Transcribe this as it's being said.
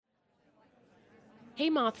Hey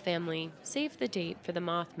Moth family, save the date for the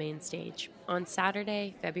Moth main stage on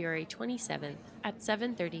Saturday, February 27th at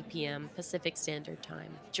 7:30 p.m. Pacific Standard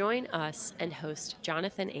Time. Join us and host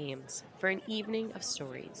Jonathan Ames for an evening of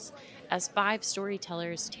stories as 5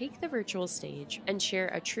 storytellers take the virtual stage and share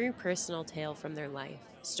a true personal tale from their life.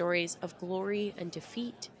 Stories of glory and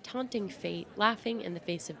defeat, taunting fate, laughing in the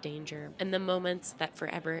face of danger, and the moments that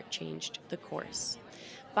forever changed the course.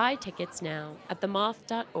 Buy tickets now at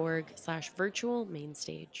themoth.org/virtual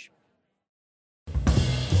mainstage.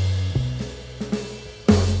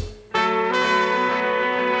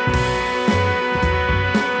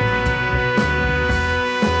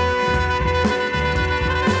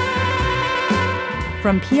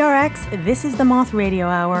 From PRX, this is the Moth Radio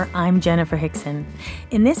Hour. I'm Jenifer Hixson.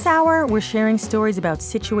 In this hour, we're sharing stories about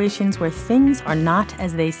situations where things are not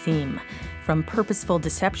as they seem, from purposeful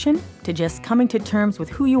deception to just coming to terms with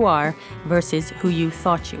who you are versus who you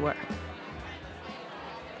thought you were.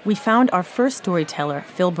 We found our first storyteller,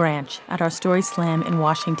 Phill Branch, at our Story Slam in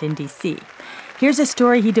Washington, D.C. Here's a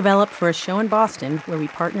story he developed for a show in Boston where we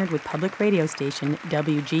partnered with public radio station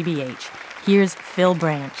WGBH. Here's Phill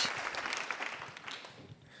Branch.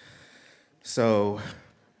 So,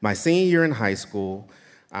 my senior year in high school,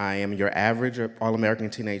 I am your average all-American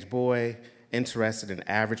teenage boy, interested in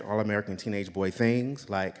average all-American teenage boy things,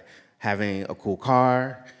 like having a cool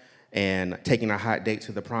car, and taking a hot date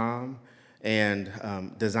to the prom, and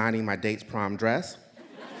designing my date's prom dress.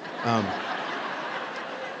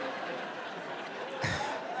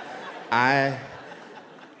 My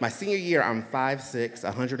senior year, I'm 5'6",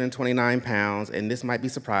 129 pounds, and this might be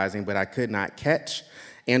surprising, but I could not catch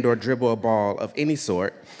and or dribble a ball of any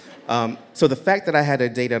sort. So the fact that I had a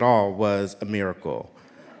date at all was a miracle.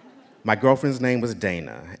 My girlfriend's name was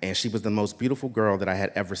Dana, and she was the most beautiful girl that I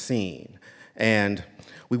had ever seen. And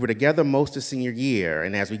we were together most of senior year,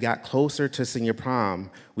 and as we got closer to senior prom,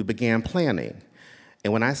 we began planning.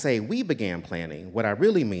 And when I say we began planning, what I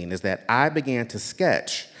really mean is that I began to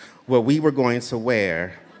sketch what we were going to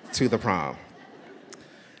wear to the prom.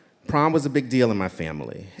 Prom was a big deal in my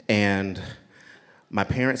family, and my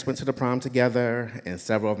parents went to the prom together, and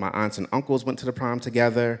several of my aunts and uncles went to the prom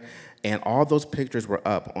together, and all those pictures were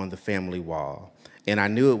up on the family wall. And I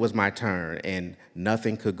knew it was my turn, and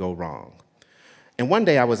nothing could go wrong. And one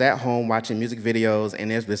day I was at home watching music videos,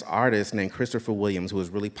 and there's this artist named Christopher Williams who was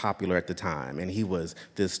really popular at the time. And he was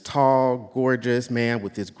this tall, gorgeous man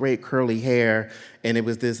with this great curly hair, and it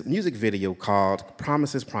was this music video called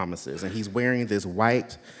Promises, Promises. And he's wearing this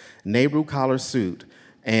white Nehru collar suit,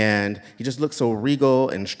 and he just looked so regal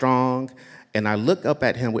and strong. And I look up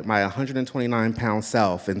at him with my 129-pound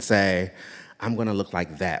self and say, I'm gonna look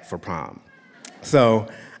like that for prom. So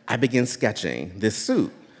I begin sketching this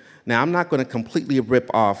suit. Now, I'm not gonna completely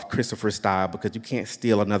rip off Christopher's style because you can't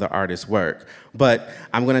steal another artist's work, but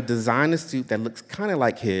I'm gonna design a suit that looks kinda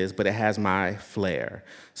like his, but it has my flair.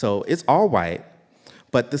 So it's all white,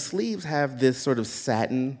 but the sleeves have this sort of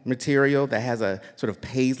satin material that has a sort of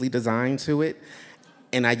paisley design to it.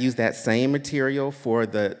 And I use that same material for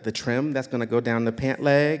the trim that's gonna go down the pant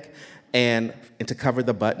leg and to cover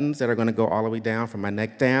the buttons that are gonna go all the way down from my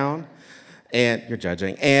neck down. And you're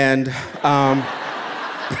judging. And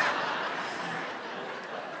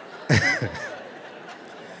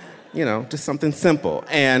you know, just something simple.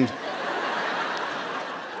 And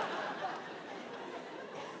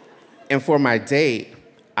for my date,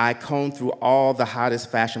 I combed through all the hottest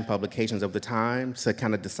fashion publications of the time to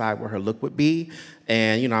kind of decide what her look would be.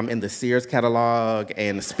 And, you know, I'm in the Sears catalog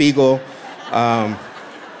and the Spiegel,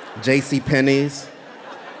 J.C. Penney's.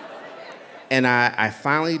 And I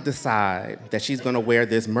finally decide that she's gonna wear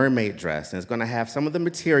this mermaid dress, and it's gonna have some of the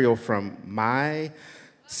material from my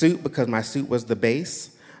suit because my suit was the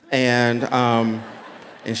base. And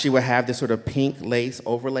she would have this sort of pink lace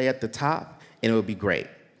overlay at the top, and it would be great.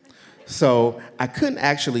 So I couldn't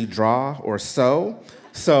actually draw or sew,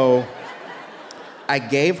 so I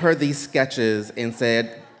gave her these sketches and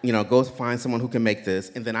said, you know, go find someone who can make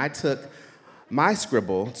this. And then I took my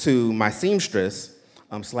scribble to my seamstress,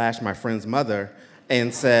 / my friend's mother,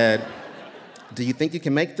 and said, do you think you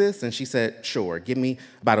can make this? And she said, sure, give me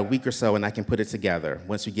about a week or so and I can put it together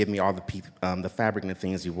once you give me all the fabric and the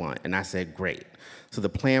things you want. And I said, great. So the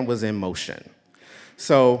plan was in motion.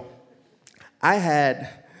 So I had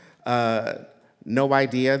no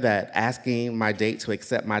idea that asking my date to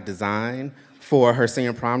accept my design for her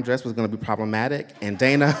senior prom dress was gonna be problematic, and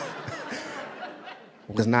Dana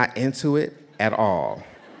was not into it at all.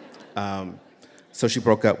 So she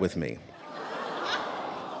broke up with me.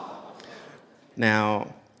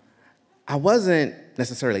 Now, I wasn't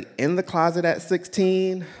necessarily in the closet at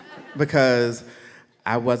 16 because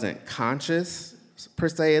I wasn't conscious, per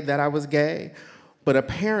se that I was gay, but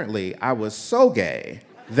apparently I was so gay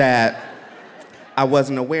that I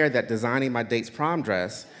wasn't aware that designing my date's prom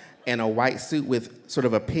dress in a white suit with sort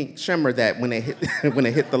of a pink shimmer that when it hit, when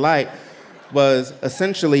it hit the light was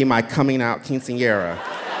essentially my coming out quinceañera.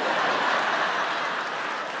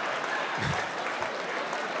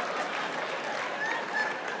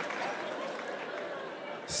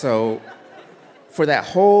 So for that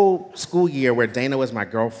whole school year where Dana was my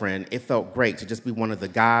girlfriend, it felt great to just be one of the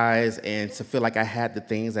guys and to feel like I had the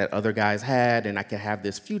things that other guys had and I could have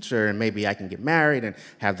this future and maybe I can get married and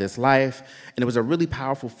have this life. And it was a really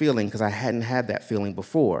powerful feeling because I hadn't had that feeling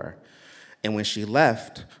before. And when she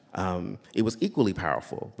left, it was equally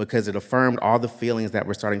powerful because it affirmed all the feelings that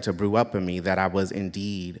were starting to brew up in me that I was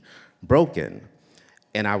indeed broken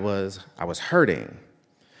and I was hurting.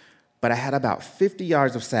 But I had about 50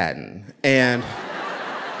 yards of satin, and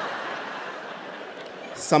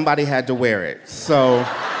somebody had to wear it. So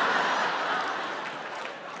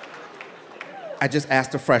I just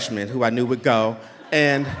asked a freshman who I knew would go,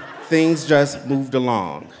 and things just moved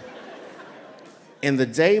along. And the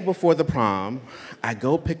day before the prom, I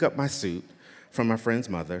go pick up my suit from my friend's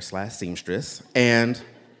mother / seamstress, and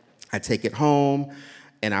I take it home,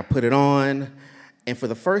 and I put it on. And for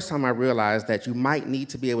the first time, I realized that you might need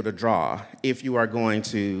to be able to draw if you are going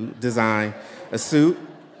to design a suit.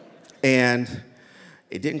 And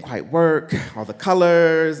it didn't quite work, all the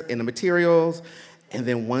colors and the materials. And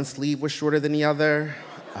then one sleeve was shorter than the other.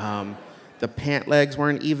 The pant legs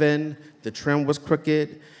weren't even. The trim was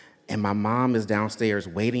crooked. And my mom is downstairs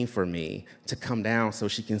waiting for me to come down so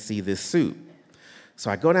she can see this suit.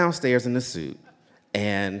 So I go downstairs in the suit,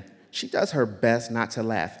 and she does her best not to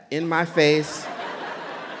laugh in my face.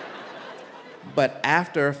 But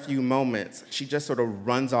after a few moments, she just sort of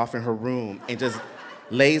runs off in her room and just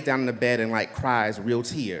lays down in the bed and like cries real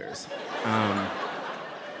tears.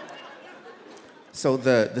 So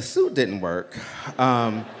the suit didn't work.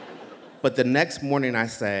 But the next morning I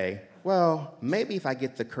say, well, maybe if I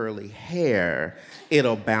get the curly hair,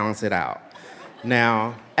 it'll balance it out.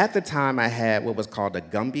 Now, at the time I had what was called a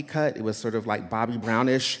Gumby cut. It was sort of like Bobby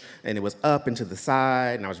Brownish, and it was up and to the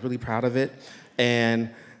side, and I was really proud of it.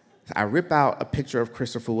 And I rip out a picture of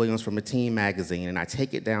Christopher Williams from a teen magazine, and I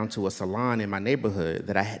take it down to a salon in my neighborhood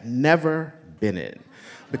that I had never been in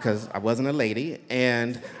because I wasn't a lady.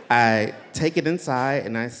 And I take it inside,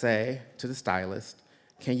 and I say to the stylist,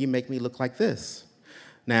 can you make me look like this?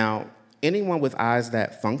 Now, anyone with eyes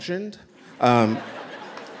that functioned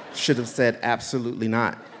should have said absolutely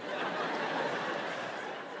not.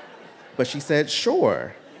 But she said,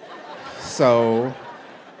 sure. So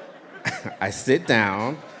I sit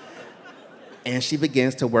down, and she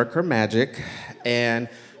begins to work her magic, and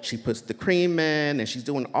she puts the cream in, and she's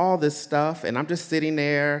doing all this stuff, and I'm just sitting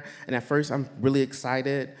there, and at first I'm really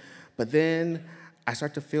excited, but then I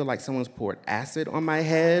start to feel like someone's poured acid on my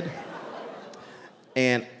head,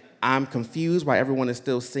 and I'm confused why everyone is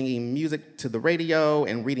still singing music to the radio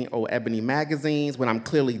and reading old ebony magazines when I'm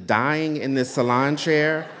clearly dying in this salon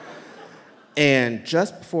chair. And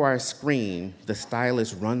just before I scream, the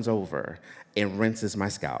stylist runs over and rinses my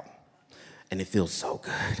scalp. And it feels so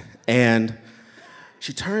good. And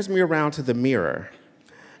she turns me around to the mirror,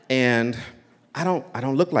 and I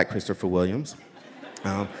don't look like Christopher Williams.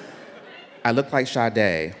 I look like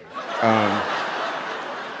Sade.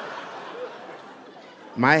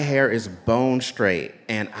 My hair is bone straight,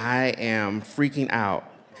 and I am freaking out.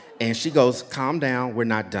 And she goes, calm down, we're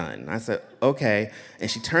not done. I said, okay.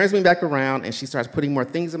 And she turns me back around, and she starts putting more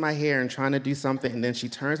things in my hair and trying to do something, and then she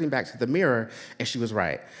turns me back to the mirror, and she was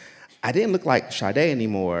right. I didn't look like Sade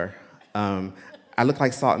anymore. I looked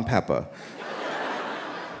like Salt and Pepper.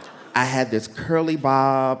 I had this curly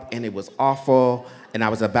bob, and it was awful, and I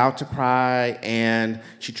was about to cry, and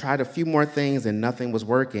she tried a few more things, and nothing was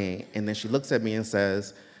working. And then she looks at me and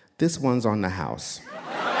says, this one's on the house.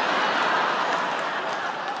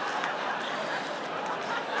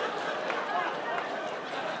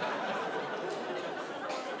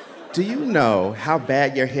 Do you know how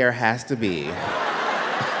bad your hair has to be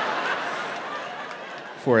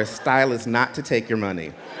for a stylist not to take your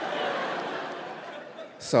money?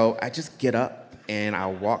 So I just get up and I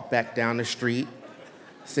walk back down the street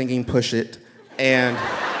singing Push It, and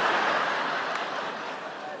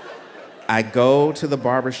I go to the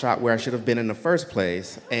barbershop where I should have been in the first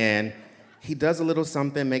place, and he does a little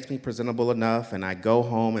something, makes me presentable enough, and I go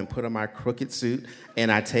home and put on my crooked suit,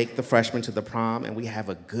 and I take the freshmen to the prom, and we have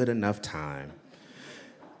a good enough time.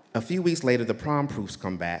 A few weeks later, the prom proofs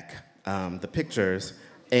come back, the pictures,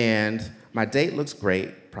 and my date looks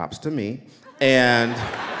great, props to me, and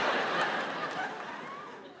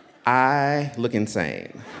I look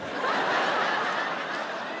insane.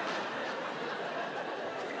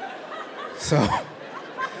 So,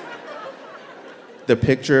 the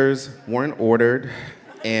pictures weren't ordered,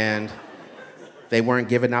 and they weren't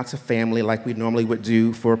given out to family like we normally would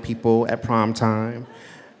do for people at prom time.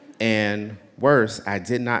 And worse, I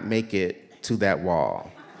did not make it to that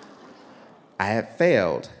wall. I had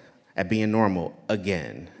failed at being normal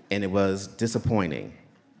again, and it was disappointing.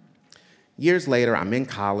 Years later, I'm in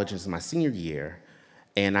college, it's my senior year,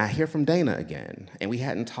 and I hear from Dana again. And we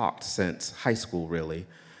hadn't talked since high school, really.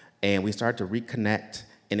 And we started to reconnect,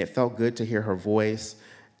 and it felt good to hear her voice.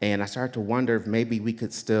 And I started to wonder if maybe we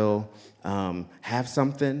could still have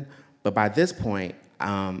something. But by this point,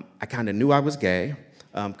 I kind of knew I was gay,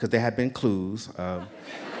 because there had been clues.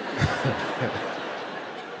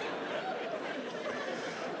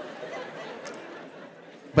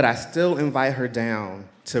 But I still invite her down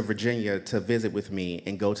to Virginia to visit with me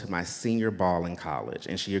and go to my senior ball in college,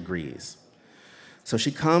 and she agrees. So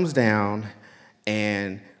she comes down,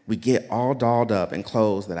 and we get all dolled up in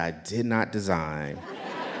clothes that I did not design,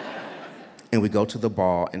 and we go to the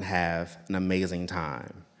ball and have an amazing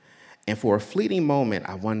time. And for a fleeting moment,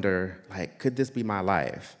 I wonder, could this be my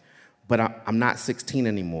life? But I'm not 16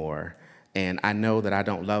 anymore, and I know that I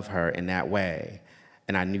don't love her in that way,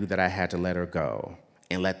 and I knew that I had to let her go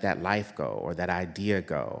and let that life go or that idea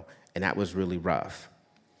go, and that was really rough.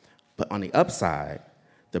 But on the upside,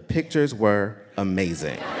 the pictures were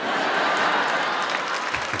amazing.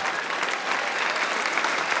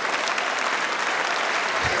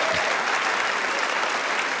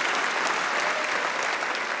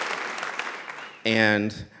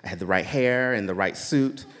 And I had the right hair and the right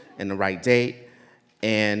suit and the right date,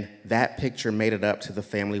 and that picture made it up to the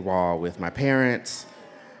family wall with my parents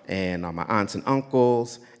and all my aunts and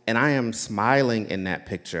uncles, and I am smiling in that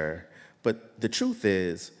picture. But the truth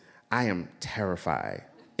is, I am terrified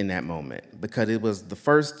in that moment because it was the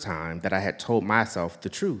first time that I had told myself the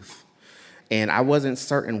truth. And I wasn't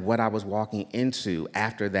certain what I was walking into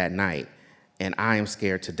after that night, and I am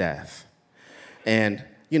scared to death. And,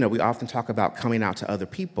 we often talk about coming out to other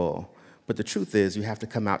people, but the truth is you have to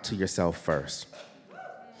come out to yourself first.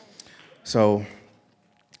 So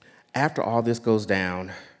after all this goes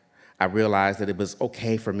down, I realized that it was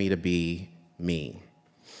okay for me to be me.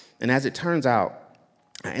 And as it turns out,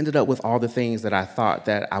 I ended up with all the things that I thought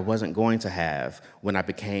that I wasn't going to have when I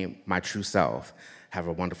became my true self. Have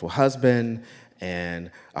a wonderful husband and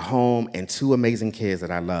a home and 2 amazing kids that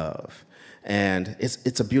I love. And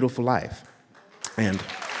it's a beautiful life. And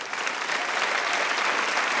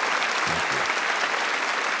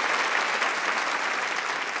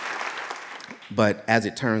but as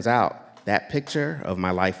it turns out, that picture of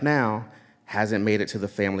my life now hasn't made it to the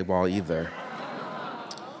family wall either.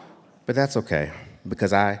 But that's okay,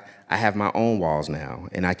 because I have my own walls now,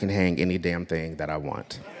 and I can hang any damn thing that I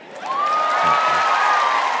want.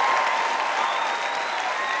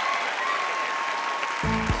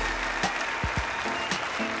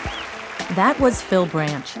 That was Phill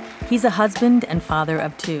Branch. He's a husband and father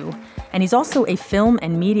of 2, and he's also a film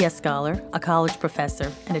and media scholar, a college professor,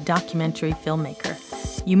 and a documentary filmmaker.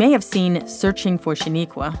 You may have seen Searching for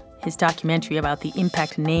Shaniqua, his documentary about the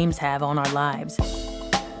impact names have on our lives.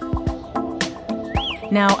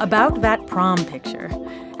 Now, about that prom picture.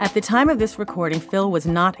 At the time of this recording, Phill was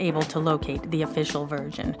not able to locate the official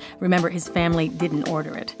version. Remember, his family didn't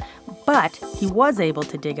order it. But he was able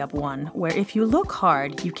to dig up one where if you look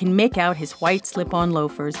hard, you can make out his white slip-on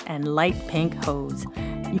loafers and light pink hose.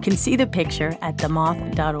 You can see the picture at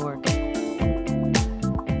themoth.org.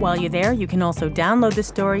 While you're there, you can also download the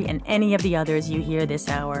story and any of the others you hear this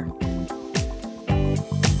hour.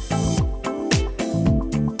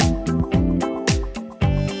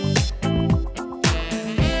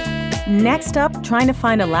 Next up, trying to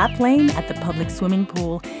find a lap lane at the public swimming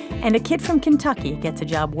pool, and a kid from Kentucky gets a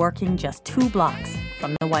job working just 2 blocks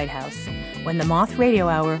from the White House when the Moth Radio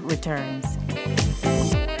Hour returns.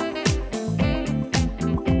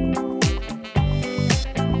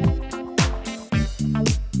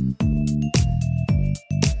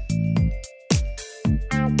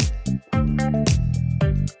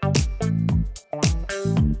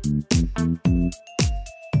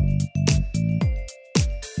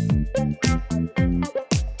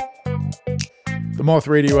 The Moth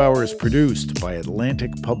Radio Hour is produced by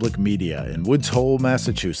Atlantic Public Media in Woods Hole,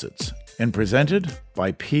 Massachusetts, and presented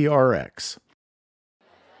by PRX.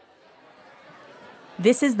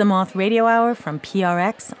 This is the Moth Radio Hour from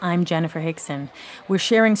PRX. I'm Jenifer Hixson. We're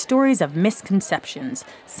sharing stories of misconceptions,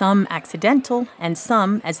 some accidental and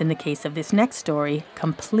some, as in the case of this next story,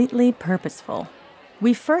 completely purposeful.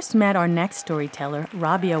 We first met our next storyteller,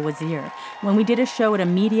 Raabia Wazir, when we did a show at a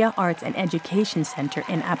media, arts, and education center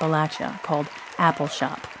in Appalachia called Apple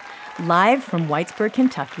Shop. Live from Whitesburg,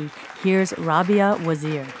 Kentucky, here's Raabia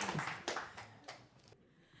Wazir.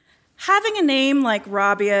 Having a name like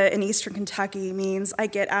Raabia in Eastern Kentucky means I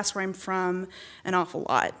get asked where I'm from an awful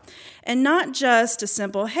lot. And not just a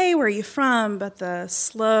simple, hey, where are you from, but the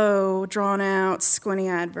slow, drawn-out,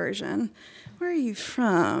 squinty-eyed version. Where are you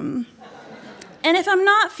from? And if I'm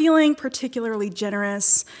not feeling particularly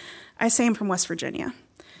generous, I say I'm from West Virginia.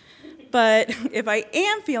 But if I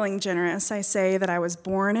am feeling generous, I say that I was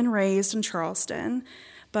born and raised in Charleston,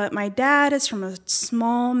 but my dad is from a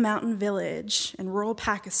small mountain village in rural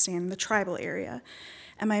Pakistan, the tribal area.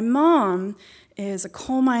 And my mom is a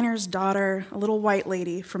coal miner's daughter, a little white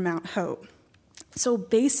lady from Mount Hope. So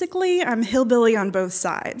basically, I'm hillbilly on both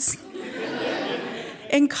sides.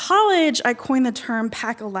 In college, I coined the term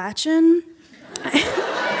Pack-a-Latchin'.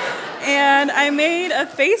 And I made a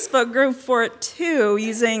Facebook group for it too,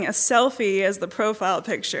 using a selfie as the profile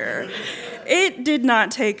picture. It did not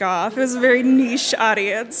take off. It was a very niche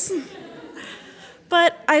audience.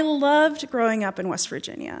 But I loved growing up in West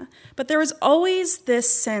Virginia. But there was always this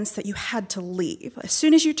sense that you had to leave. As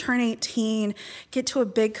soon as you turn 18, get to a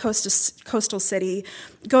big coastal city,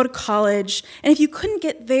 go to college, and if you couldn't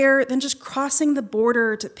get there, then just crossing the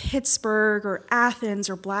border to Pittsburgh or Athens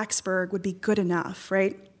or Blacksburg would be good enough,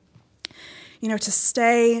 right? You know, to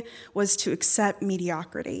stay was to accept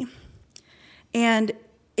mediocrity. And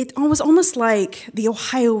it was almost like the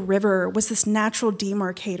Ohio River was this natural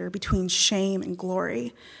demarcator between shame and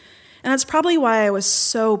glory. And that's probably why I was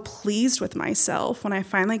so pleased with myself when I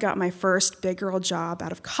finally got my first big girl job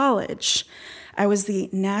out of college. I was the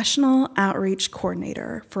National Outreach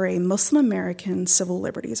Coordinator for a Muslim American civil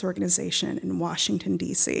liberties organization in Washington,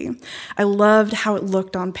 D.C. I loved how it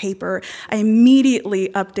looked on paper. I immediately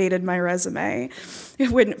updated my resume.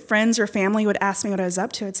 When friends or family would ask me what I was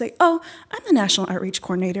up to, I'd say, oh, I'm the National Outreach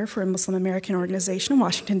Coordinator for a Muslim American organization in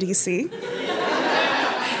Washington, D.C.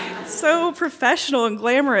 So professional and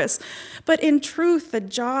glamorous. But in truth, the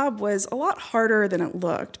job was a lot harder than it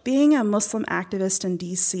looked. Being a Muslim activist in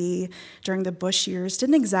D.C. during the Bush years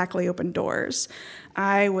didn't exactly open doors.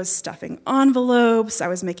 I was stuffing envelopes, I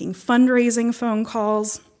was making fundraising phone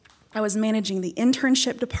calls, I was managing the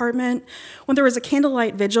internship department. When there was a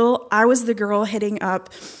candlelight vigil, I was the girl hitting up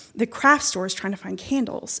the craft stores trying to find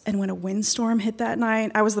candles. And when a windstorm hit that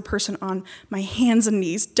night, I was the person on my hands and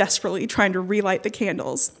knees desperately trying to relight the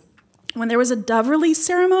candles. When there was a dove release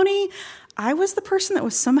ceremony, I was the person that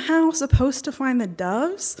was somehow supposed to find the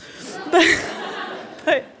doves.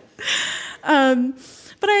 But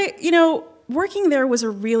working there was a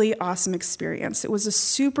really awesome experience. It was a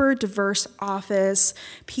super diverse office,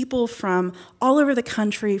 people from all over the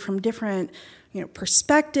country, from different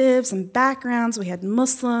perspectives and backgrounds. We had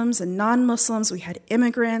Muslims and non-Muslims. We had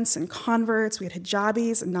immigrants and converts. We had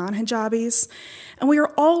hijabis and non-hijabis. And we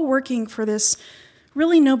were all working for this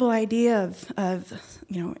really noble idea of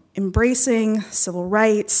embracing civil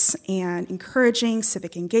rights and encouraging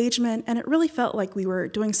civic engagement, and it really felt like we were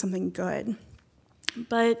doing something good.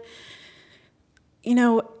 But,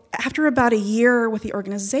 after about a year with the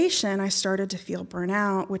organization, I started to feel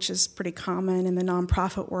burnout, which is pretty common in the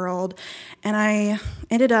nonprofit world, and I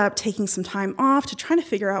ended up taking some time off to try to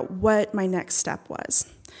figure out what my next step was.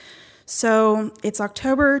 So it's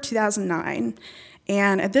October 2009,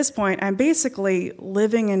 and at this point, I'm basically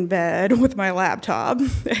living in bed with my laptop,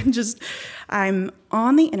 and I'm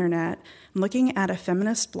on the internet, I'm looking at a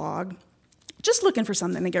feminist blog, just looking for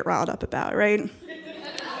something to get riled up about, right?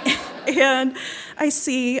 And I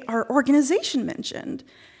see our organization mentioned,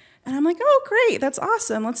 and I'm like, oh, great, that's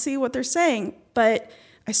awesome, let's see what they're saying. But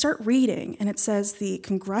I start reading, and it says the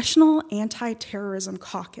Congressional Anti-Terrorism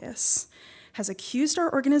Caucus has accused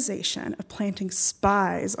our organization of planting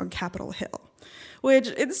spies on Capitol Hill. Which,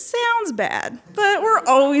 it sounds bad, but we're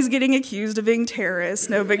always getting accused of being terrorists,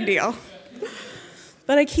 no big deal.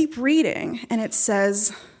 But I keep reading, and it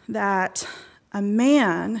says that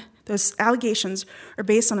those allegations are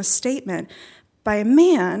based on a statement by a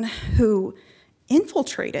man who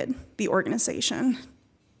infiltrated the organization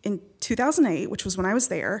in 2008, which was when I was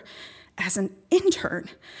there, as an intern.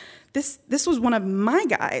 This was one of my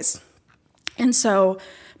guys. And so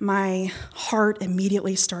my heart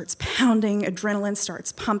immediately starts pounding, adrenaline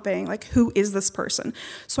starts pumping, like, who is this person?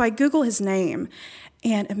 So I Google his name,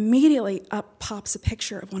 and immediately up pops a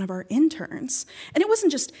picture of one of our interns. And it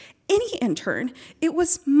wasn't just any intern, it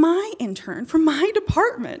was my intern from my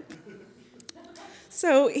department.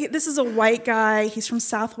 So this is a white guy, he's from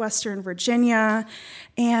southwestern Virginia,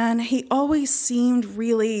 and he always seemed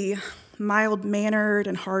really mild-mannered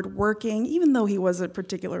and hardworking, even though he wasn't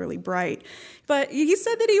particularly bright. But he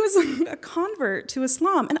said that he was a convert to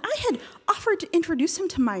Islam, and I had offered to introduce him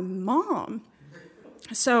to my mom.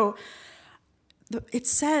 So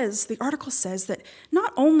the article says that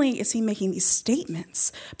not only is he making these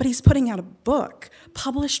statements, but he's putting out a book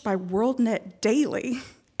published by WorldNet Daily.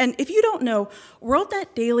 And if you don't know,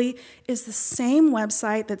 WorldNet Daily is the same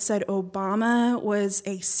website that said Obama was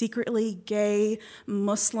a secretly gay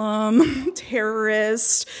Muslim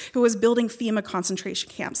terrorist who was building FEMA concentration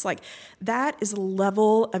camps. Like, that is the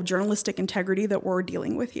level of journalistic integrity that we're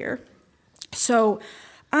dealing with here. So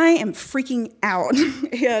I am freaking out,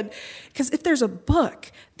 because if there's a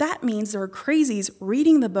book, that means there are crazies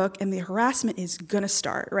reading the book and the harassment is gonna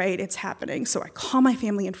start, right? It's happening. So I call my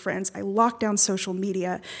family and friends, I lock down social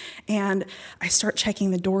media, and I start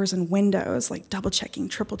checking the doors and windows, like double checking,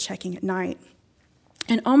 triple checking at night.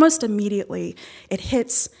 And almost immediately, it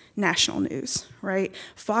hits national news, right?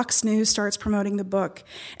 Fox News starts promoting the book.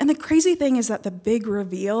 And the crazy thing is that the big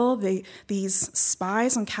reveal, these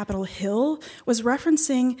spies on Capitol Hill, was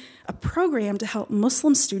referencing a program to help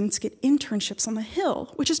Muslim students get internships on the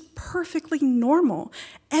Hill, which is perfectly normal.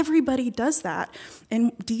 Everybody does that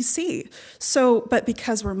in D.C. But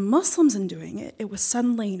because we're Muslims and doing it, it was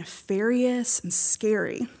suddenly nefarious and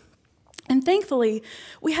scary. And thankfully,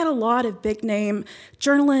 we had a lot of big-name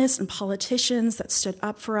journalists and politicians that stood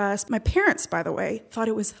up for us. My parents, by the way, thought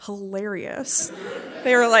it was hilarious.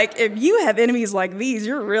 They were like, if you have enemies like these,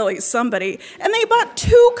 you're really somebody. And they bought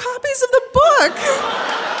 2 copies of the book.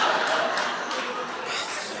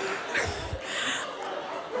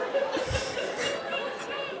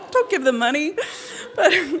 Don't give them money.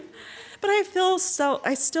 But I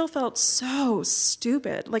still felt so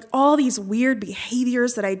stupid. Like, all these weird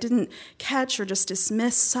behaviors that I didn't catch or just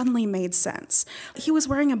dismiss suddenly made sense. He was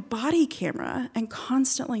wearing a body camera and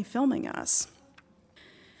constantly filming us.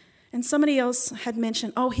 And somebody else had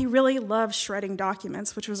mentioned, he really loves shredding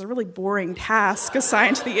documents, which was a really boring task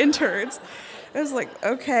assigned to the interns. I was like,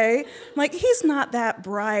 okay. I'm like, he's not that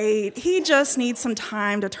bright. He just needs some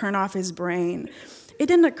time to turn off his brain. It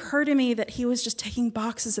didn't occur to me that he was just taking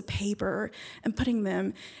boxes of paper and putting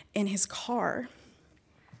them in his car.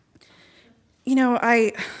 You know,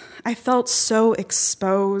 I felt so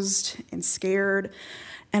exposed and scared,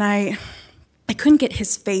 and I couldn't get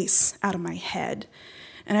his face out of my head.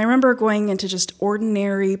 And I remember going into just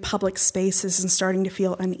ordinary public spaces and starting to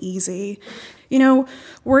feel uneasy. You know,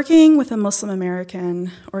 working with a Muslim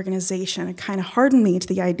American organization, it kind of hardened me to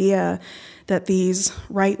the idea that these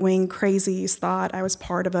right-wing crazies thought I was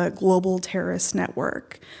part of a global terrorist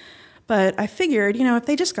network. But I figured, if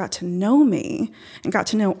they just got to know me and got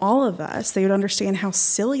to know all of us, they would understand how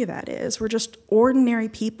silly that is. We're just ordinary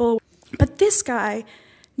people. But this guy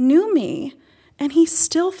knew me, and he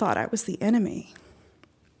still thought I was the enemy.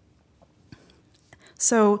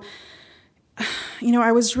 So,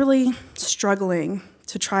 I was really struggling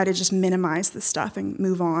to try to just minimize this stuff and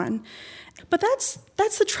move on. But that's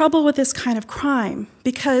the trouble with this kind of crime,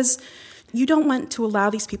 because you don't want to allow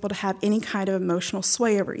these people to have any kind of emotional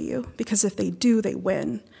sway over you, because if they do, they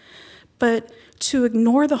win. But to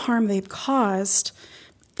ignore the harm they've caused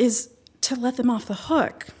is to let them off the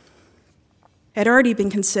hook. I'd already been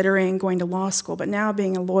considering going to law school, but now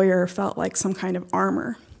being a lawyer felt like some kind of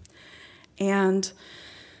armor. And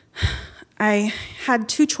I had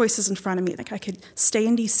 2 choices in front of me. Like, I could stay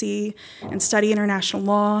in D.C. and study international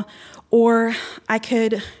law, or I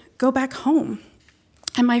could go back home.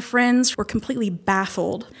 And my friends were completely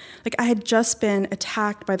baffled. Like, I had just been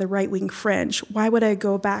attacked by the right-wing fringe. Why would I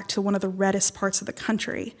go back to one of the reddest parts of the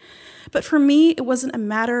country? But for me, it wasn't a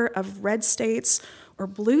matter of red states or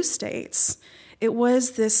blue states. It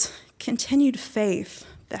was this continued faith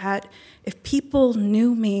that if people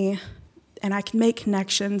knew me and I can make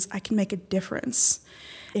connections, I can make a difference.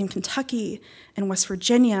 In Kentucky and West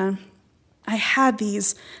Virginia, I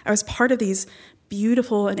was part of these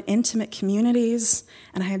beautiful and intimate communities,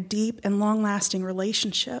 and I had deep and long-lasting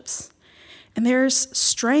relationships. And there's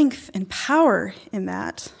strength and power in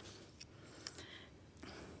that.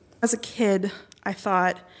 As a kid, I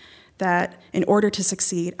thought that in order to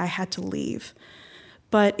succeed, I had to leave.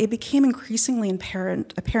 But it became increasingly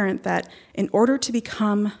apparent that in order to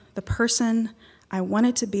become the person I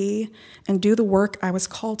wanted to be and do the work I was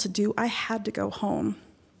called to do, I had to go home.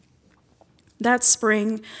 That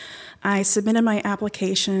spring, I submitted my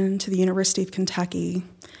application to the University of Kentucky,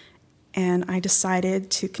 and I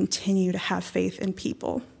decided to continue to have faith in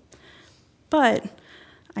people. But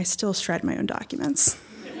I still shred my own documents.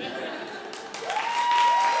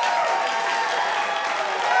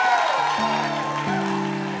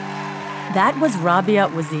 That was Raabia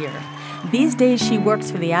Wazir. These days, she works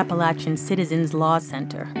for the Appalachian Citizens Law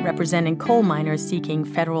Center, representing coal miners seeking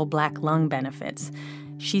federal black lung benefits.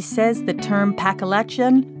 She says the term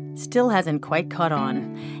Packalachian still hasn't quite caught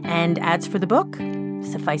on. And as for the book,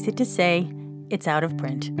 suffice it to say, it's out of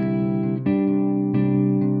print.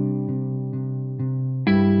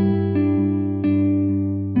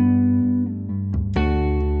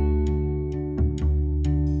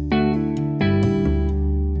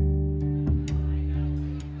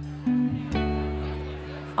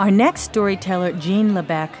 Our next storyteller, Jean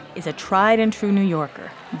Lebec, is a tried-and-true New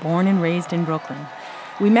Yorker, born and raised in Brooklyn.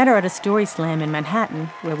 We met her at a story slam in Manhattan,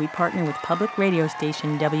 where we partner with public radio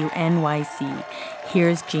station WNYC.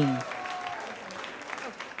 Here's Jean.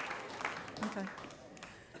 Okay.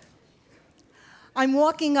 I'm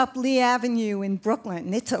walking up Lee Avenue in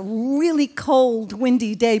Brooklyn. It's a really cold,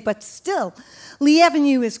 windy day, but still, Lee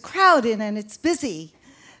Avenue is crowded and it's busy.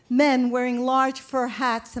 Men wearing large fur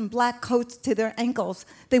hats and black coats to their ankles.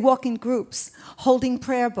 They walk in groups, holding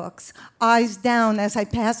prayer books, eyes down as I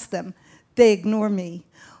pass them. They ignore me.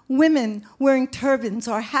 Women wearing turbans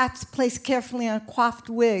or hats placed carefully on coiffed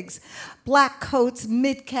wigs, black coats,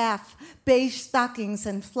 mid-calf, beige stockings,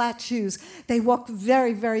 and flat shoes. They walk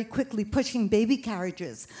very, very quickly, pushing baby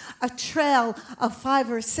carriages. A trail of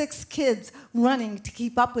 5 or 6 kids running to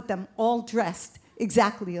keep up with them, all dressed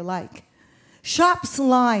exactly alike. Shops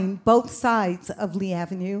line both sides of Lee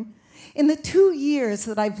Avenue. In the 2 years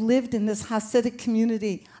that I've lived in this Hasidic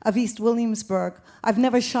community of East Williamsburg, I've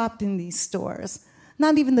never shopped in these stores,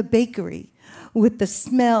 not even the bakery, with the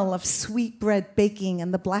smell of sweet bread baking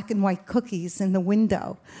and the black and white cookies in the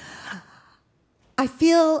window. I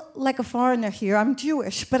feel like a foreigner here. I'm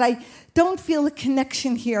Jewish, but I don't feel a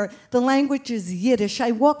connection here. The language is Yiddish.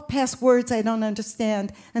 I walk past words I don't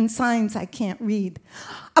understand and signs I can't read.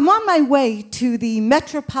 I'm on my way to the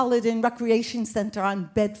Metropolitan Recreation Center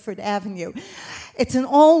on Bedford Avenue. It's an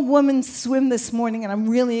all-women's swim this morning, and I'm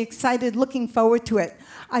really excited, looking forward to it.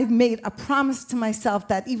 I've made a promise to myself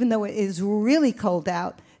that even though it is really cold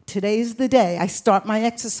out, today's the day I start my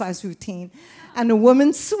exercise routine, and a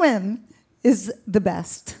women's swim is the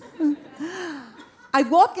best. I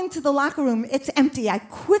walk into the locker room, it's empty. I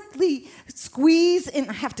quickly squeeze in,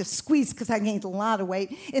 I have to squeeze because I gained a lot of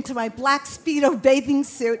weight, into my black Speedo bathing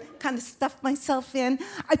suit, kind of stuff myself in.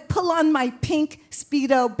 I pull on my pink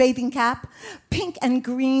Speedo bathing cap, pink and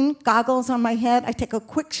green goggles on my head. I take a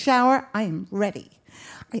quick shower. I am ready.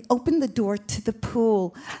 I open the door to the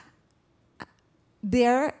pool.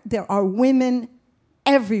 There are women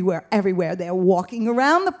everywhere. They're walking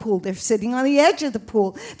around the pool. They're sitting on the edge of the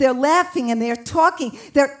pool. They're laughing and they're talking.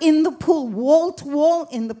 They're in the pool, wall to wall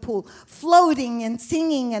in the pool, floating and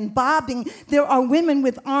singing and bobbing. There are women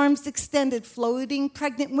with arms extended, floating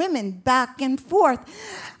pregnant women back and forth.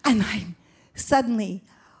 And I'm suddenly,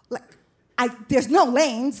 there's no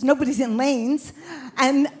lanes. Nobody's in lanes.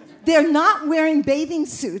 And they're not wearing bathing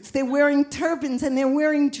suits. They're wearing turbans and they're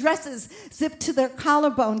wearing dresses zipped to their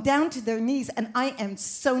collarbone, down to their knees. And I am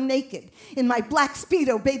so naked in my black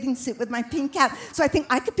Speedo bathing suit with my pink cap. So I think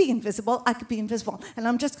I could be invisible. And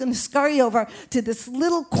I'm just going to scurry over to this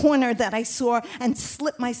little corner that I saw and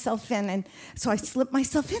slip myself in. And so I slip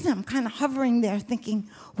myself in. I'm kind of hovering there thinking,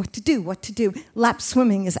 what to do? Lap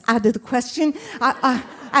swimming is out of the question.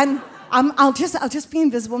 I'll just be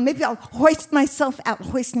invisible. Maybe I'll hoist myself out.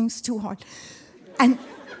 Hoisting's too hard. And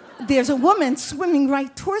there's a woman swimming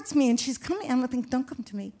right towards me, and she's coming. And I think, don't come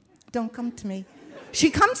to me. She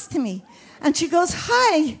comes to me, and she goes,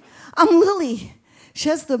 "Hi, I'm Lily." She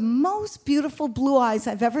has the most beautiful blue eyes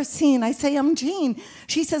I've ever seen. I say, "I'm Jean."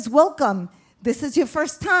 She says, "Welcome. This is your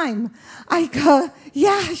first time." I go,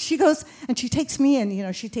 "Yeah." She goes, and she takes me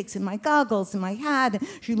in. She takes in my goggles and my hat. And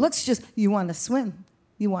she looks "You want to swim?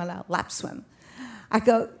 You want to lap swim?" I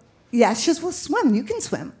go, "Yeah." She says, "Well, swim. You can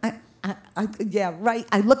swim." Yeah, right.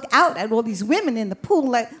 I look out at all these women in the pool,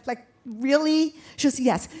 like really? She says,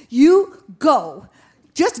 "Yes. You go.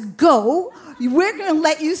 Just go. We're going to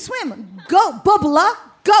let you swim. Go, Bubbla,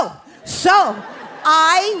 go." So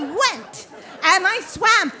I went. And I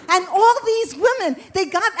swam, and all these women, they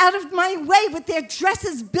got out of my way with their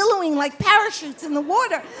dresses billowing like parachutes in the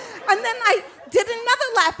water. And then I did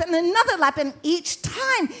another lap, and each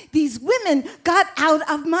time these women got out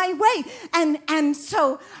of my way. And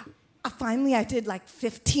so finally I did like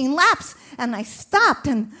 15 laps, and I stopped,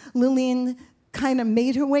 and Lillian kind of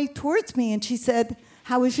made her way towards me, and she said,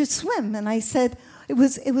 "How was your swim?" And I said, it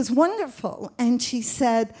was wonderful. And she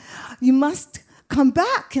said, "You must come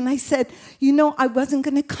back." And I said, I wasn't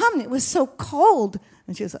going to come. It was so cold.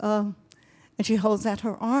 And she goes, "Oh." And she holds out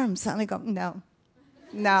her arms. And I go,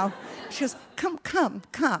 No. She goes,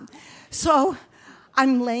 come. So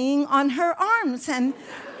I'm laying on her arms. And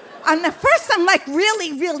at first I'm like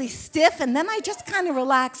really, really stiff, and then I just kind of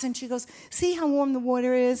relax, and she goes, see how warm the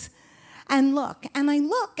water is? And I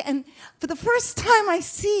look, and for the first time I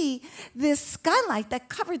see this skylight that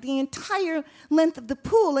covered the entire length of the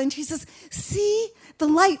pool, and she says, see, the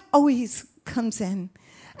light always comes in.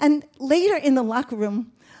 And later in the locker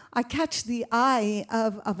room, I catch the eye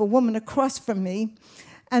of a woman across from me,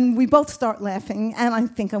 and we both start laughing, and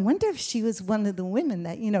I wonder if she was one of the women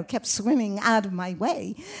that, kept swimming out of my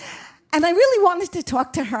way. And I really wanted to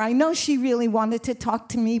talk to her. I know she really wanted to talk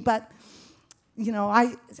to me, but,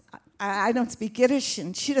 I don't speak Yiddish,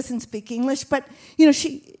 and she doesn't speak English, but,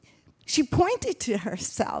 she pointed to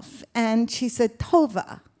herself, and she said,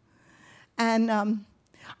 Tova. And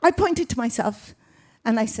I pointed to myself,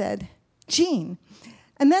 and I said, Jean.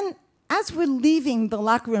 And then as we're leaving the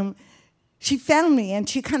locker room, she found me, and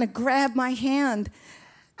she kind of grabbed my hand,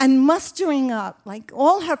 and mustering up, like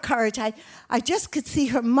all her courage, I just could see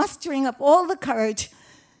her mustering up all the courage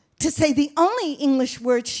to say the only English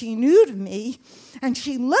word she knew to me, and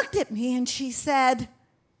she looked at me and she said,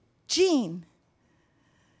 Jean,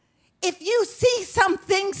 if you see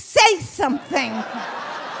something, say something.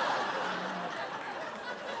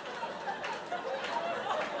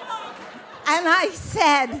 And I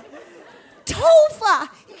said, Tova,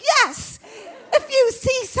 yes, if you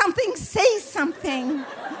see something, say something.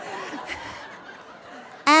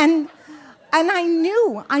 And I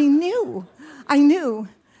knew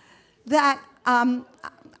that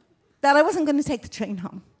I wasn't going to take the train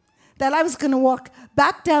home, that I was going to walk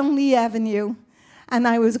back down Lee Avenue, and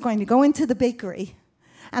I was going to go into the bakery,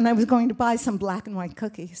 and I was going to buy some black and white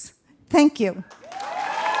cookies. Thank you.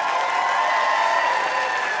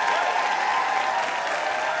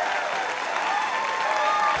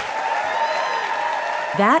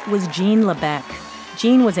 That was Jean Lebec.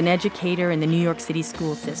 Jean was an educator in the New York City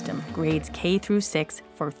school system, grades K through 6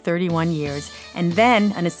 for 31 years, and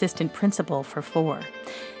then an assistant principal for 4.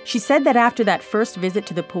 She said that after that first visit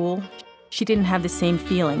to the pool, she didn't have the same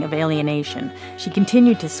feeling of alienation. She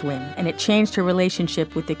continued to swim, and it changed her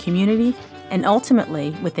relationship with the community and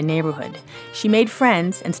ultimately with the neighborhood. She made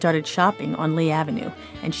friends and started shopping on Lee Avenue,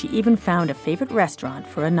 and she even found a favorite restaurant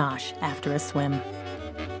for a nosh after a swim.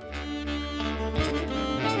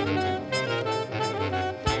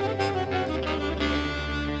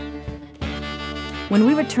 When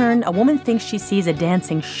we return, a woman thinks she sees a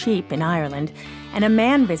dancing sheep in Ireland, and a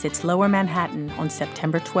man visits Lower Manhattan on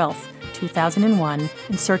September 12th, 2001,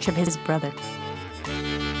 in search of his brother.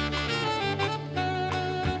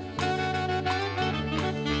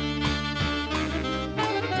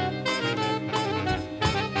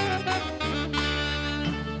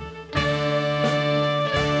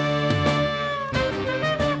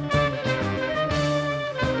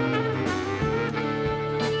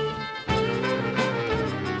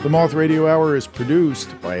 The Moth Radio Hour is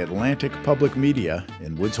produced by Atlantic Public Media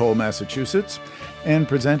in Woods Hole, Massachusetts, and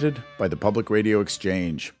presented by the Public Radio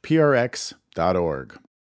Exchange, prx.org.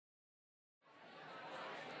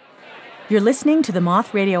 You're listening to the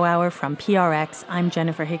Moth Radio Hour from PRX. I'm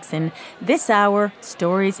Jenifer Hixson. This hour,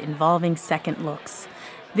 stories involving second looks.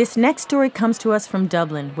 This next story comes to us from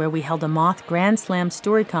Dublin, where we held a Moth Grand Slam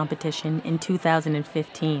story competition in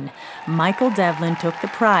 2015. Micheal Devlin took the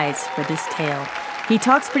prize for this tale. He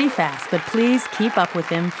talks pretty fast, but please keep up with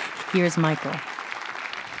him. Here's Micheal.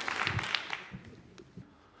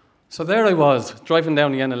 So there I was, driving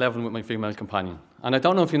down the N11 with my female companion. And I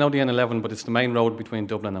don't know if you know the N11, but it's the main road between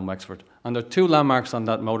Dublin and Wexford. And there are 2 landmarks on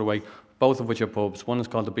that motorway, both of which are pubs. One is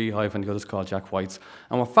called the Beehive and the other is called Jack White's.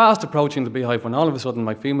 And we're fast approaching the Beehive when all of a sudden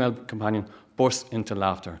my female companion bursts into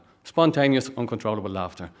laughter. Spontaneous, uncontrollable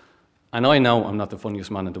laughter. And I know I'm not the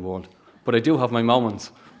funniest man in the world, but I do have my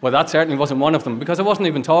moments. Well, that certainly wasn't one of them, because I wasn't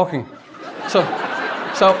even talking. So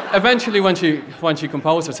eventually when she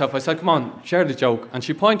composed herself, I said, come on, share the joke. And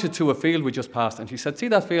she pointed to a field we just passed, and she said, see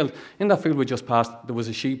that field? In that field we just passed, there was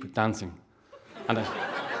a sheep dancing. And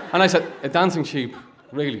I said, a dancing sheep?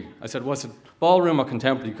 Really? I said, was it ballroom or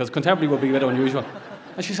contemporary? Because contemporary would be a bit unusual.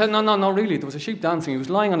 And she said, no, really, there was a sheep dancing. He was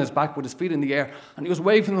lying on his back with his feet in the air, and he was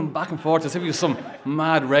waving them back and forth as if he was some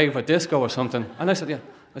mad rave or disco or something. And I said, yeah.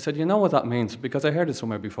 I said, you know what that means? Because I heard it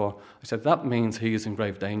somewhere before. I said, that means he is in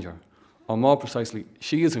grave danger. Or more precisely,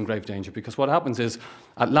 she is in grave danger. Because what happens is,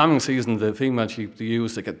 at lambing season, the female sheep,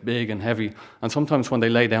 they get big and heavy. And sometimes when they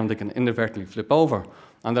lay down, they can inadvertently flip over.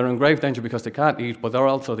 And they're in grave danger because they can't eat, but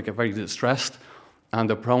they get very distressed. And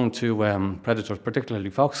they're prone to predators,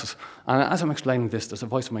 particularly foxes. And as I'm explaining this, there's a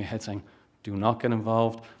voice in my head saying, do not get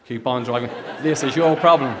involved. Keep on driving. This is your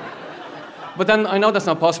problem. But then I know that's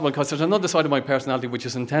not possible because there's another side of my personality which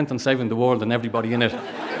is intent on saving the world and everybody in it.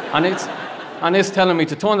 And it's telling me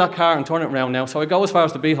to turn that car and turn it around now. So I go as far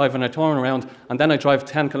as the beehive and I turn around and then I drive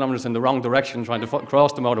 10 kilometres in the wrong direction trying to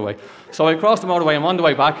cross the motorway. So I cross the motorway, I'm on the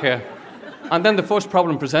way back here. And then the first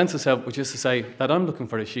problem presents itself, which is to say that I'm looking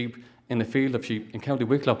for a sheep in a field of sheep in County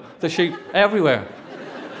Wicklow. There's sheep everywhere.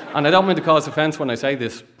 And I don't mean to cause offence when I say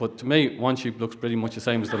this, but to me, one sheep looks pretty much the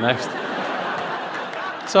same as the next.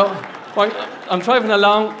 So I'm driving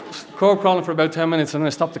along, curb crawling for about 10 minutes, and then I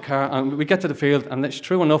stop the car, and we get to the field, and it's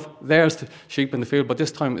true enough, there's the sheep in the field, but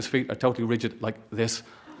this time his feet are totally rigid like this.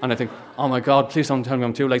 And I think, oh my God, please don't tell me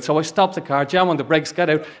I'm too late. So I stop the car, jam on the brakes, get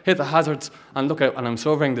out, hit the hazards, and look out, and I'm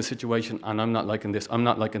surveying the situation, and I'm not liking this. I'm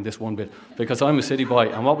not liking this one bit, because I'm a city boy,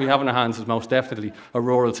 and what we have in our hands is most definitely a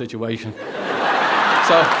rural situation.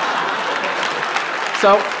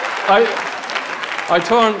 So I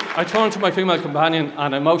turned to my female companion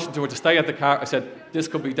and I motioned to her to stay at the car. I said, this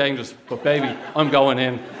could be dangerous, but baby, I'm going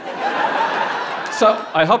in. So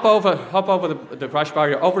I hop over the crash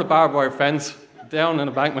barrier, over the barbed wire fence, down an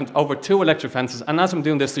embankment, over 2 electric fences, and as I'm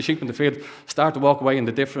doing this, the sheep in the field start to walk away in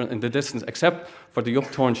the distance, except for the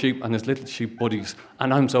upturned sheep and his little sheep buddies.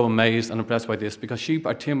 And I'm so amazed and impressed by this, because sheep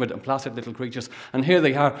are timid and placid little creatures, and here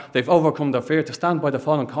they are, they've overcome their fear to stand by the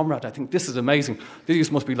fallen comrade. I think this is amazing.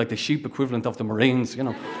 These must be like the sheep equivalent of the Marines, you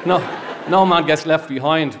know. No man gets left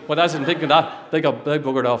behind, but as I'm thinking that, they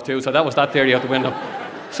buggered off too, so that was that theory out the window.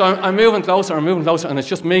 So I'm moving closer, and it's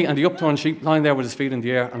just me and the upturned sheep lying there with his feet in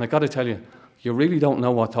the air, and I got to tell you, you really don't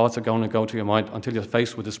know what thoughts are going to go to your mind until you're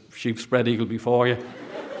faced with this sheep spread eagle before you.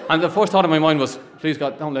 And the first thought in my mind was, please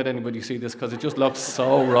God, don't let anybody see this, because it just looks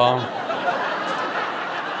so wrong.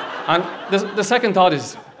 And the second thought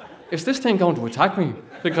is this thing going to attack me?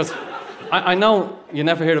 Because I know you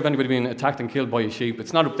never hear of anybody being attacked and killed by a sheep.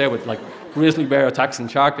 It's not up there with like grizzly bear attacks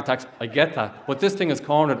and shark attacks. I get that. But this thing is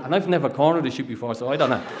cornered, and I've never cornered a sheep before, so I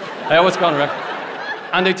don't know. I always corner it.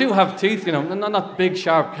 And they do have teeth, you know, not big,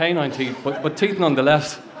 sharp canine teeth, but teeth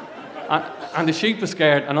nonetheless. And the sheep is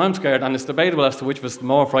scared, and I'm scared, and it's debatable as to which was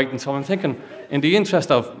more frightened. So I'm thinking, in the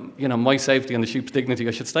interest of, you know, my safety and the sheep's dignity,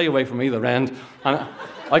 I should stay away from either end. And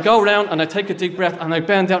I go around, and I take a deep breath, and I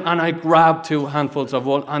bend down, and I grab 2 handfuls of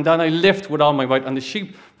wool, and then I lift with all my weight, and the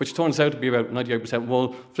sheep, which turns out to be about 98%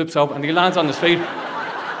 wool, flips over, and he lands on his feet.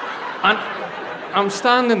 And I'm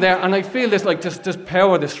standing there and I feel this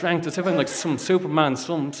power, this strength. It's even like some Superman,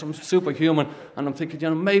 some superhuman. And I'm thinking, you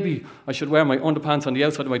know, maybe I should wear my underpants on the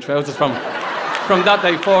outside of my trousers from that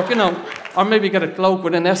day forth, you know, or maybe get a cloak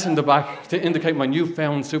with an S in the back to indicate my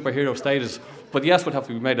newfound superhero status. But the S would have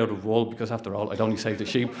to be made out of wool, because after all, I'd only saved the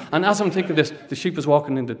sheep. And as I'm thinking this, the sheep is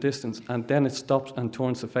walking in the distance, and then it stops and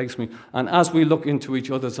turns to face me. And as we look into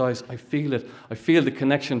each other's eyes, I feel it. I feel the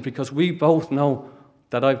connection, because we both know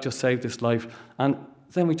that I've just saved this life. And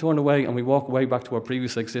then we turn away and we walk away back to our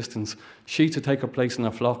previous existence. She to take her place in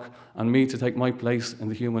her flock, and me to take my place in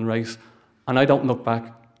the human race. And I don't look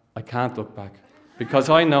back. I can't look back, because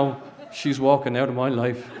I know she's walking out of my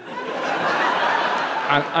life.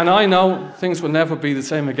 And I know things will never be the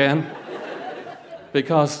same again,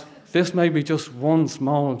 because this may be just one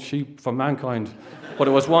small sheep for mankind, but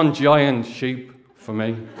it was one giant sheep for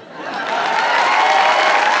me.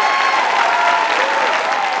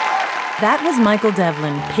 That was Micheal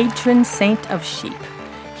Devlin, patron saint of sheep.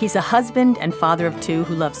 He's a husband and father of 2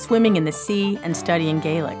 who loves swimming in the sea and studying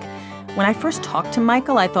Gaelic. When I first talked to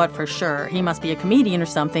Micheal, I thought for sure he must be a comedian or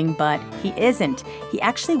something, but he isn't. He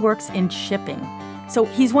actually works in shipping. So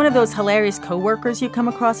he's one of those hilarious coworkers you come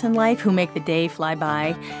across in life who make the day fly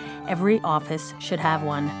by. Every office should have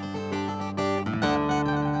one.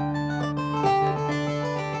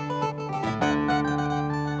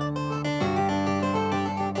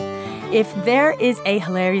 If there is a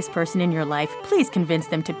hilarious person in your life, please convince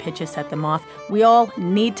them to pitch us at The Moth. We all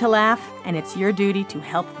need to laugh, and it's your duty to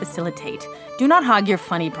help facilitate. Do not hog your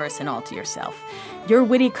funny person all to yourself. Your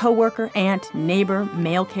witty coworker, aunt, neighbor,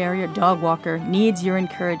 mail carrier, dog walker needs your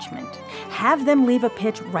encouragement. Have them leave a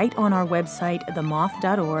pitch right on our website,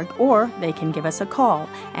 themoth.org, or they can give us a call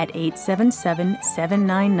at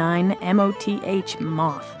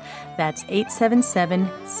 877-799-MOTH-MOTH. That's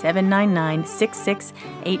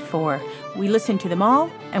 877-799-6684. We listen to them all,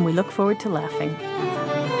 and we look forward to laughing.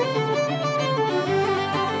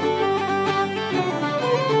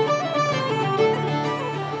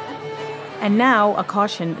 And now, a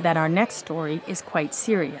caution that our next story is quite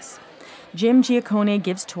serious. Jim Giaccone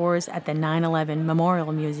gives tours at the 9/11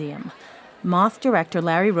 Memorial Museum. Moth director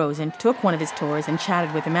Larry Rosen took one of his tours and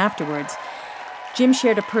chatted with him afterwards. Jim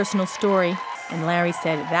shared a personal story, and Larry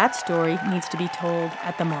said that story needs to be told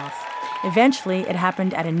at The Moth. Eventually, it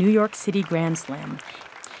happened at a New York City Grand Slam.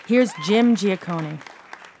 Here's Jim Giaccone.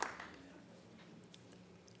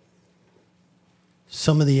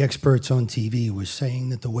 Some of the experts on TV were saying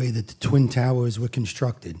that the way that the Twin Towers were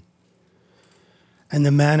constructed and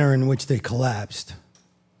the manner in which they collapsed,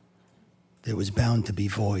 there was bound to be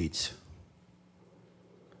voids.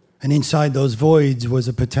 And inside those voids was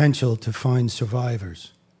a potential to find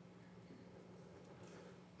survivors.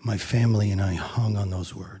 My family and I hung on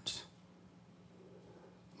those words.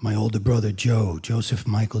 My older brother, Joseph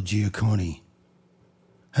Michael Giaccone,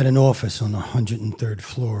 had an office on the 103rd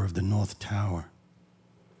floor of the North Tower.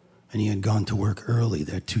 And he had gone to work early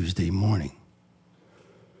that Tuesday morning.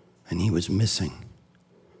 And he was missing.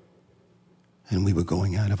 And we were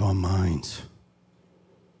going out of our minds.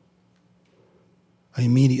 I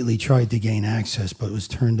immediately tried to gain access, but was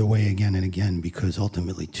turned away again and again because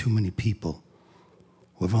ultimately too many people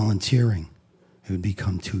were volunteering. It would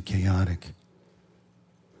become too chaotic.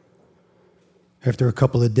 After a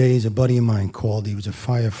couple of days, a buddy of mine called. He was a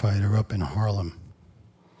firefighter up in Harlem.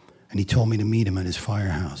 And he told me to meet him at his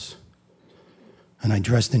firehouse. And I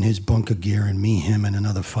dressed in his bunker gear, and me, him, and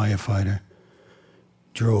another firefighter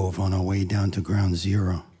drove on our way down to Ground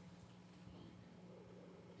Zero.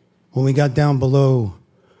 When we got down below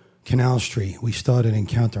Canal Street, we started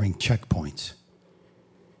encountering checkpoints.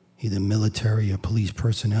 Either military or police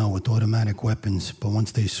personnel with automatic weapons, but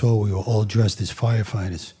once they saw we were all dressed as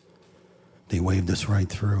firefighters, they waved us right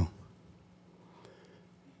through.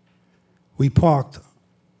 We parked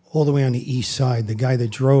all the way on the east side. The guy that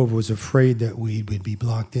drove was afraid that we would be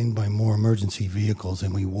blocked in by more emergency vehicles,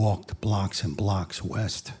 and we walked blocks and blocks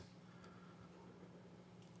west.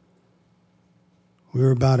 We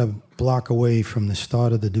were about a block away from the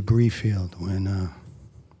start of the debris field when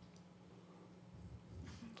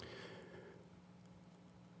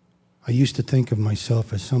I used to think of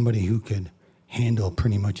myself as somebody who could handle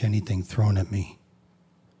pretty much anything thrown at me.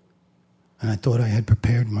 And I thought I had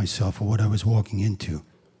prepared myself for what I was walking into.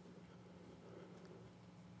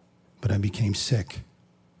 But I became sick.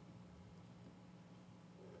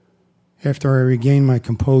 After I regained my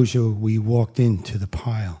composure, we walked into the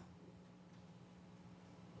pile.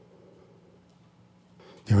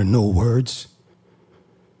 There are no words.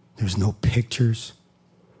 There's no pictures.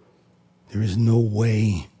 There is no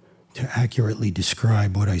way to accurately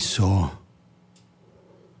describe what I saw,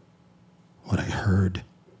 what I heard,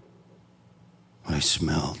 what I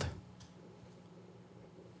smelled.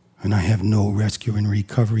 And I have no rescue and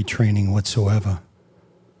recovery training whatsoever.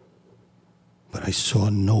 But I saw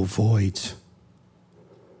no voids.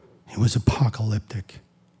 It was apocalyptic.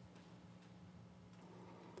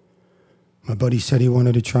 My buddy said he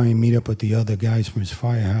wanted to try and meet up with the other guys from his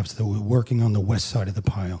firehouse that were working on the west side of the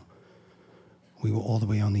pile. We were all the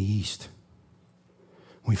way on the east.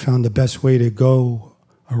 We found the best way to go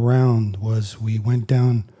around was we went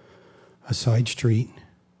down a side street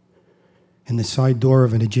in the side door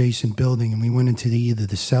of an adjacent building, and we went into either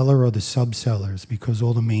the cellar or the sub-cellars because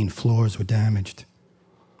all the main floors were damaged.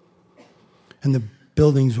 And the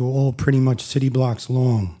buildings were all pretty much city blocks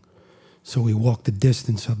long, so we walked the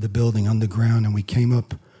distance of the building underground, and we came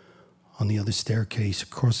up on the other staircase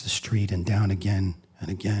across the street and down again and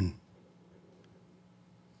again.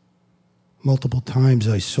 Multiple times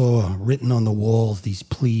I saw written on the walls these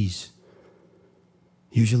pleas,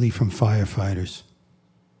 usually from firefighters,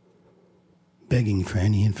 begging for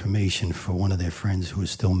any information for one of their friends who was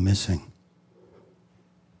still missing.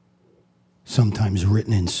 Sometimes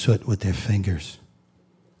written in soot with their fingers.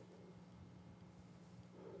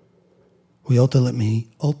 We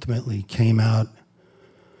ultimately came out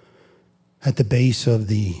at the base of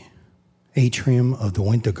the atrium of the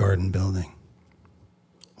Winter Garden building.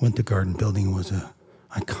 Winter Garden building was an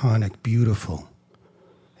iconic, beautiful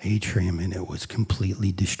atrium, and it was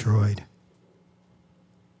completely destroyed.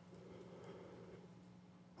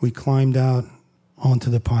 We climbed out onto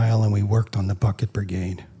the pile and we worked on the bucket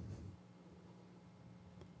brigade.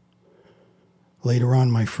 Later on,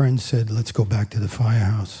 my friend said, let's go back to the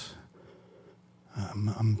firehouse.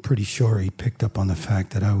 I'm pretty sure he picked up on the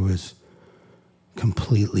fact that I was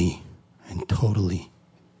completely and totally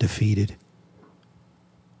defeated.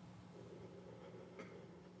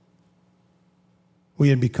 We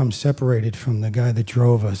had become separated from the guy that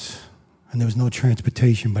drove us, and there was no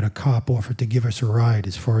transportation, but a cop offered to give us a ride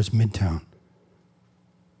as far as Midtown.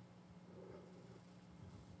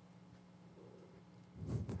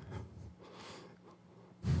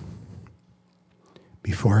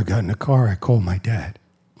 Before I got in the car, I called my dad.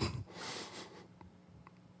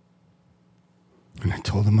 And I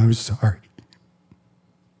told him I was sorry.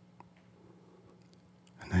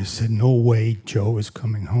 And I said, no way Joe is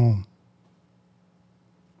coming home.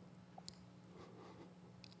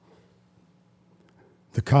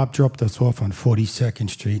 The cop dropped us off on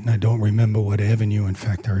 42nd Street, and I don't remember what avenue. In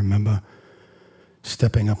fact, I remember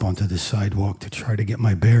stepping up onto the sidewalk to try to get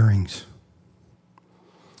my bearings.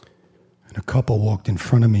 And a couple walked in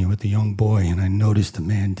front of me with a young boy, and I noticed the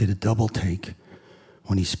man did a double take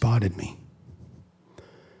when he spotted me.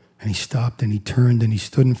 And he stopped, and he turned, and he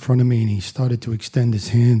stood in front of me, and he started to extend his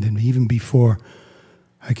hand, and even before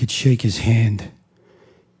I could shake his hand,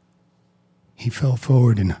 he fell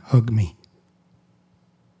forward and hugged me.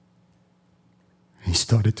 He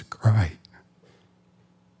started to cry.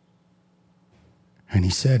 And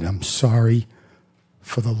he said, "I'm sorry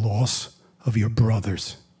for the loss of your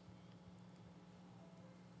brothers."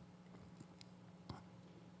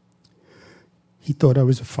 He thought I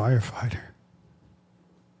was a firefighter.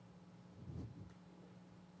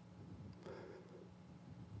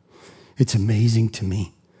 It's amazing to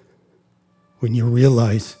me when you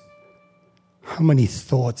realize how many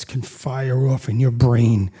thoughts can fire off in your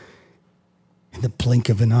brain in the blink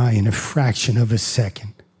of an eye, in a fraction of a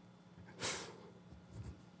second.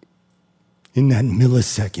 In that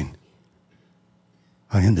millisecond,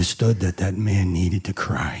 I understood that that man needed to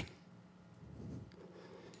cry.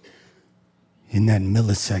 In that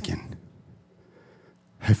millisecond,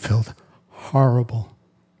 I felt horrible,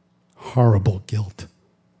 horrible guilt.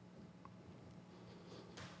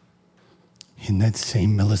 In that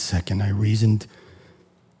same millisecond, I reasoned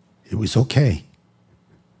it was okay,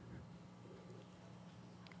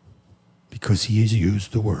 because he has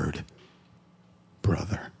used the word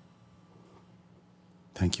brother.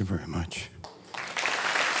 Thank you very much.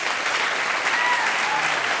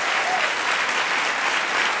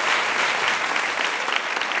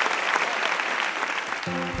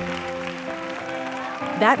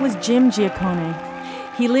 That was Jim Giaccone.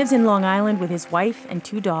 He lives in Long Island with his wife and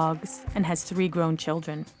 2 dogs and has 3 grown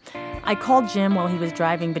children. I called Jim while he was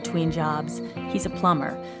driving between jobs. He's a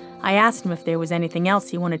plumber. I asked him if there was anything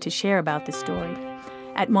else he wanted to share about the story.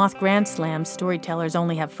 At Moth Grand Slam, storytellers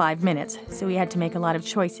only have 5 minutes, so he had to make a lot of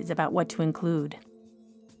choices about what to include.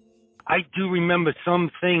 I do remember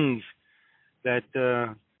some things that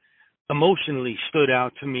emotionally stood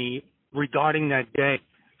out to me regarding that day.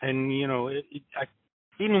 And, you know, I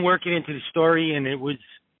didn't work it into the story, and it was,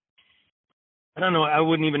 I don't know, I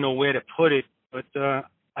wouldn't even know where to put it, but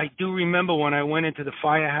I do remember when I went into the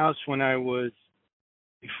firehouse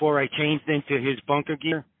before I changed into his bunker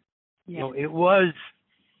gear. Yeah. You know, it was,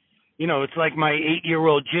 you know, it's like my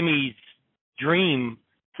 8-year-old Jimmy's dream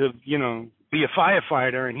to, you know, be a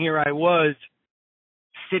firefighter, and here I was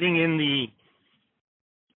sitting in the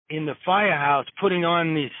firehouse putting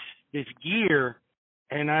on this gear.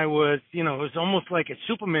 And I was, you know, it was almost like a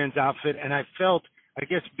Superman's outfit, and I felt, I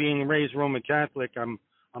guess being raised Roman Catholic, I'm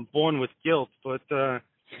born with guilt, but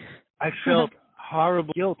I felt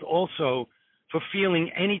horrible guilt also for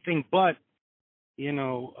feeling anything but, you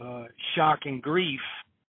know, shock and grief.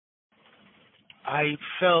 I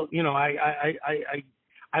felt, you know,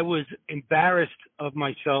 I was embarrassed of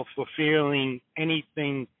myself for feeling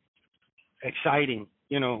anything exciting,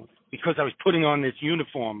 you know, because I was putting on this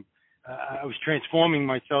uniform. I was transforming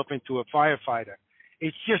myself into a firefighter.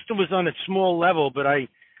 It was on a small level, but I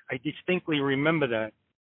distinctly remember that.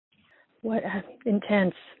 What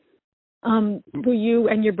intense. Were you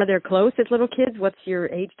and your brother close as little kids? What's your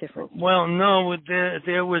age difference? Well, no,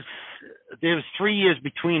 there was 3 years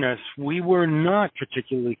between us. We were not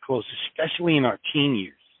particularly close, especially in our teen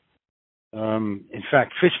years. In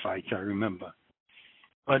fact, fistfights, I remember.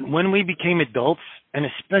 But when we became adults, and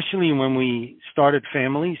especially when we started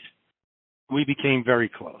families, we became very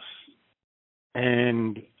close.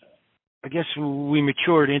 And I guess we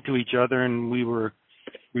matured into each other, and we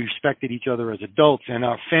respected each other as adults, and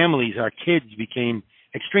our families, our kids became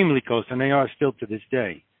extremely close, and they are still to this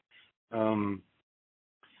day. So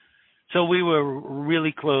we were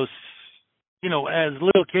really close, you know, as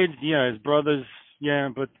little kids, yeah, as brothers, yeah,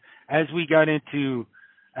 but as we got into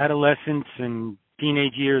adolescence and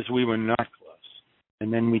teenage years, we were not close.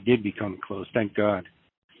 And then we did become close, thank God.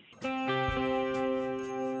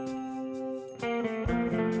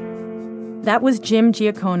 That was Jim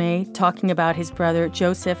Giaccone talking about his brother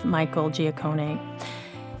Joseph Michael Giaccone.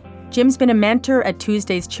 Jim's been a mentor at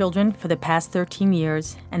Tuesday's Children for the past 13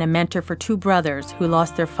 years and a mentor for 2 brothers who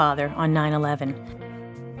lost their father on 9/11.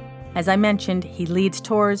 As I mentioned, he leads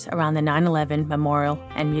tours around the 9/11 Memorial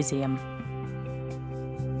and Museum.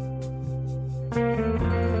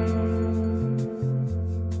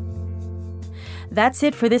 That's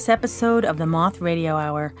it for this episode of the Moth Radio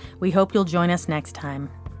Hour. We hope you'll join us next time.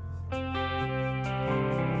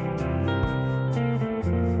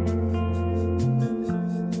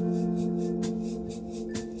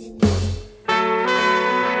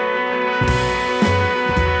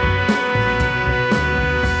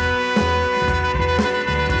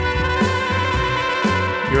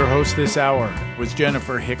 Your host this hour was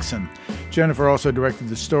Jenifer Hixson. Jenifer also directed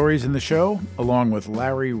the stories in the show, along with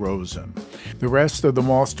Larry Rosen. The rest of the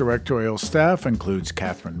Moth's directorial staff includes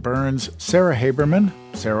Catherine Burns, Sarah Haberman,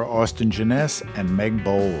 Sarah Austin-Jeunesse, and Meg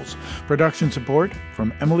Bowles. Production support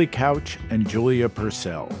from Emily Couch and Julia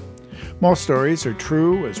Purcell. Moth stories are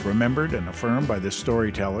true as remembered and affirmed by the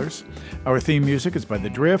Storytellers. Our theme music is by The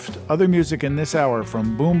Drift. Other music in this hour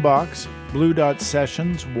from Boombox, Blue Dot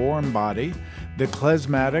Sessions, Warm Body, The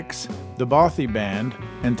Klezmatics, The Bothy Band,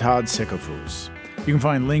 and Todd Sycophus. You can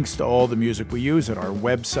find links to all the music we use at our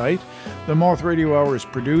website. The Moth Radio Hour is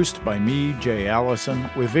produced by me, Jay Allison,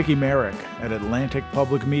 with Vicki Merrick at Atlantic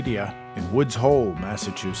Public Media in Woods Hole,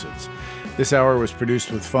 Massachusetts. This hour was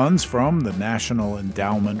produced with funds from the National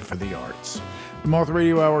Endowment for the Arts. The Moth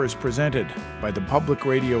Radio Hour is presented by the Public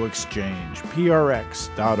Radio Exchange,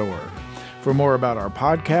 prx.org. For more about our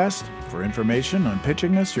podcast, for information on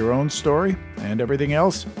pitching us your own story, and everything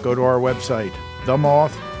else, go to our website,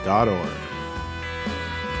 themoth.org.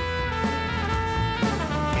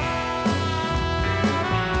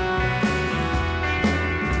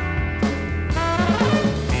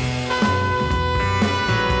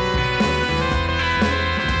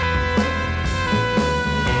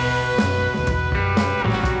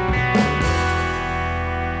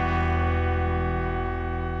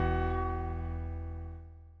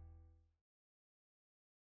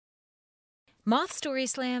 Moth Story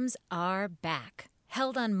Slams are back.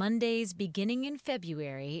 Held on Mondays beginning in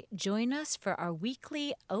February, join us for our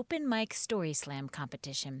weekly open mic story slam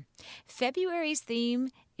competition. February's theme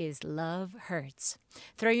is Love Hurts.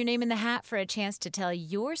 Throw your name in the hat for a chance to tell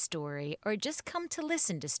your story or just come to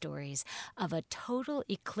listen to stories of a total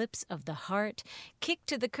eclipse of the heart, kicked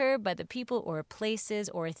to the curb by the people or places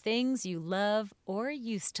or things you love or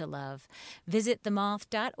used to love. Visit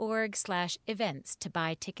themoth.org/events to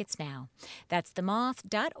buy tickets now. That's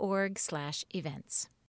themoth.org/events.